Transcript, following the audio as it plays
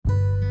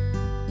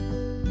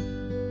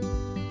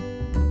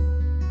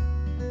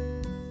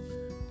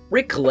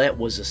Rick Collette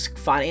was a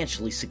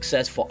financially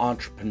successful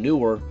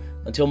entrepreneur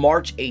until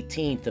March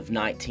 18th of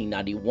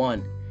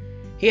 1991.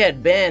 He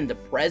had been the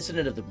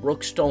president of the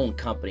Brookstone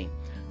Company,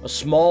 a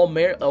small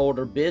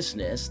mail-order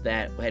business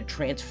that had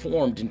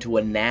transformed into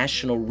a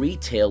national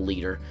retail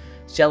leader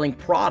selling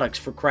products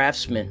for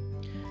craftsmen.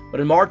 But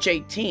on March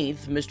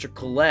 18th, Mr.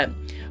 Collette,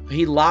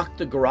 he locked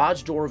the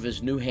garage door of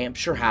his New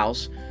Hampshire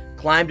house,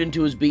 climbed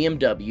into his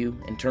BMW,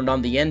 and turned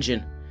on the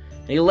engine.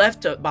 And he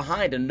left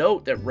behind a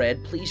note that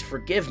read, "Please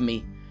forgive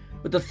me,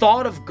 but the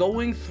thought of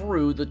going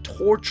through the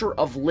torture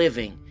of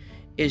living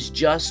is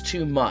just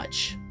too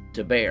much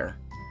to bear."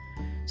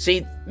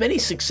 See, many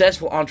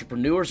successful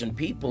entrepreneurs and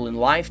people in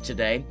life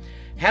today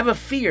have a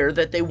fear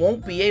that they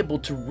won't be able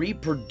to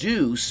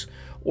reproduce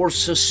or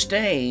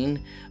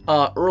sustain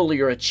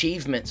earlier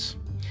achievements.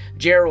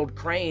 Gerald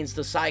Cranes,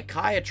 the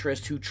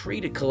psychiatrist who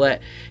treated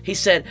Collette, he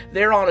said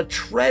they're on a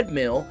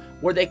treadmill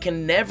where they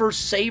can never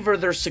savor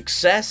their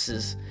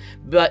successes,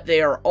 but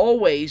they are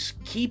always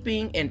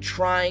keeping and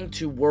trying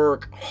to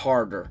work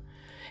harder.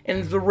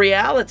 And the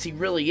reality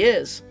really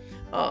is,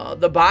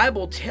 the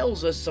Bible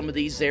tells us some of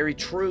these very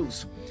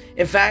truths.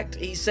 In fact,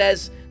 he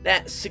says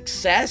that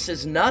success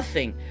is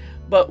nothing,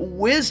 but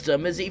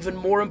wisdom is even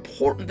more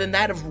important than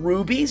that of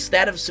rubies,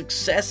 that of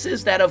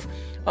successes, that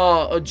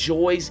of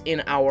joys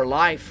in our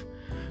life.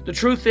 The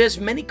truth is,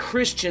 many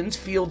Christians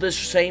feel this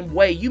same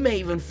way. You may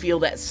even feel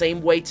that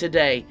same way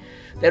today,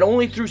 that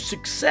only through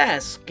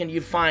success can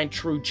you find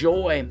true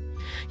joy.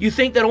 You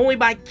think that only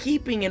by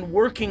keeping and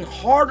working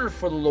harder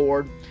for the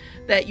Lord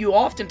that you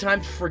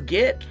oftentimes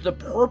forget the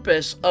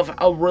purpose of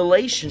a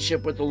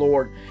relationship with the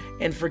Lord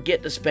and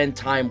forget to spend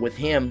time with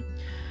Him.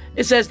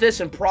 It says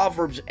this in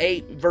Proverbs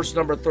 8, verse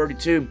number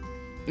 32.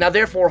 "Now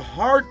therefore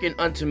hearken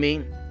unto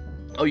me,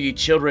 O ye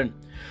children,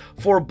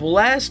 for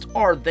blessed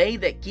are they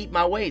that keep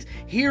my ways.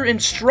 Hear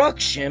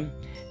instruction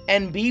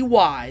and be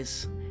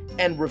wise,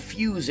 and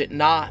refuse it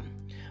not.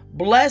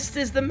 Blessed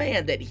is the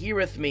man that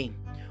heareth me,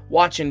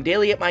 watching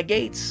daily at my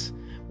gates,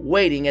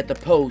 waiting at the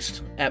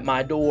post at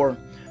my door.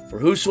 For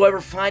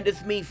whosoever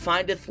findeth me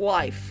findeth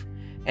life,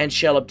 and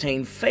shall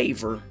obtain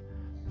favor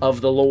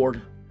of the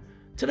Lord."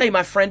 Today,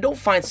 my friend, don't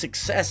find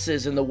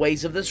successes in the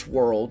ways of this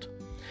world.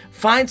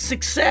 Find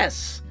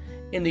success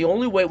in the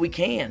only way we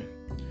can,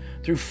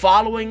 through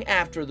following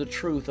after the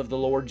truth of the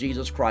Lord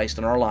Jesus Christ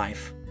in our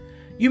life.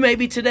 You may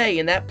be today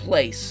in that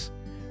place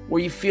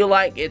where you feel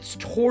like it's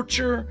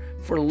torture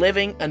for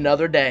living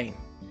another day.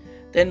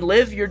 Then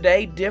live your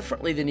day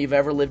differently than you've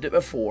ever lived it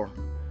before.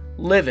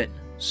 Live it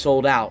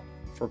sold out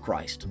for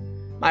Christ.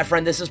 My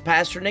friend, this is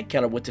Pastor Nick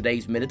Keller with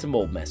today's Minute to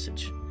Mold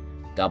message.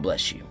 God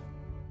bless you.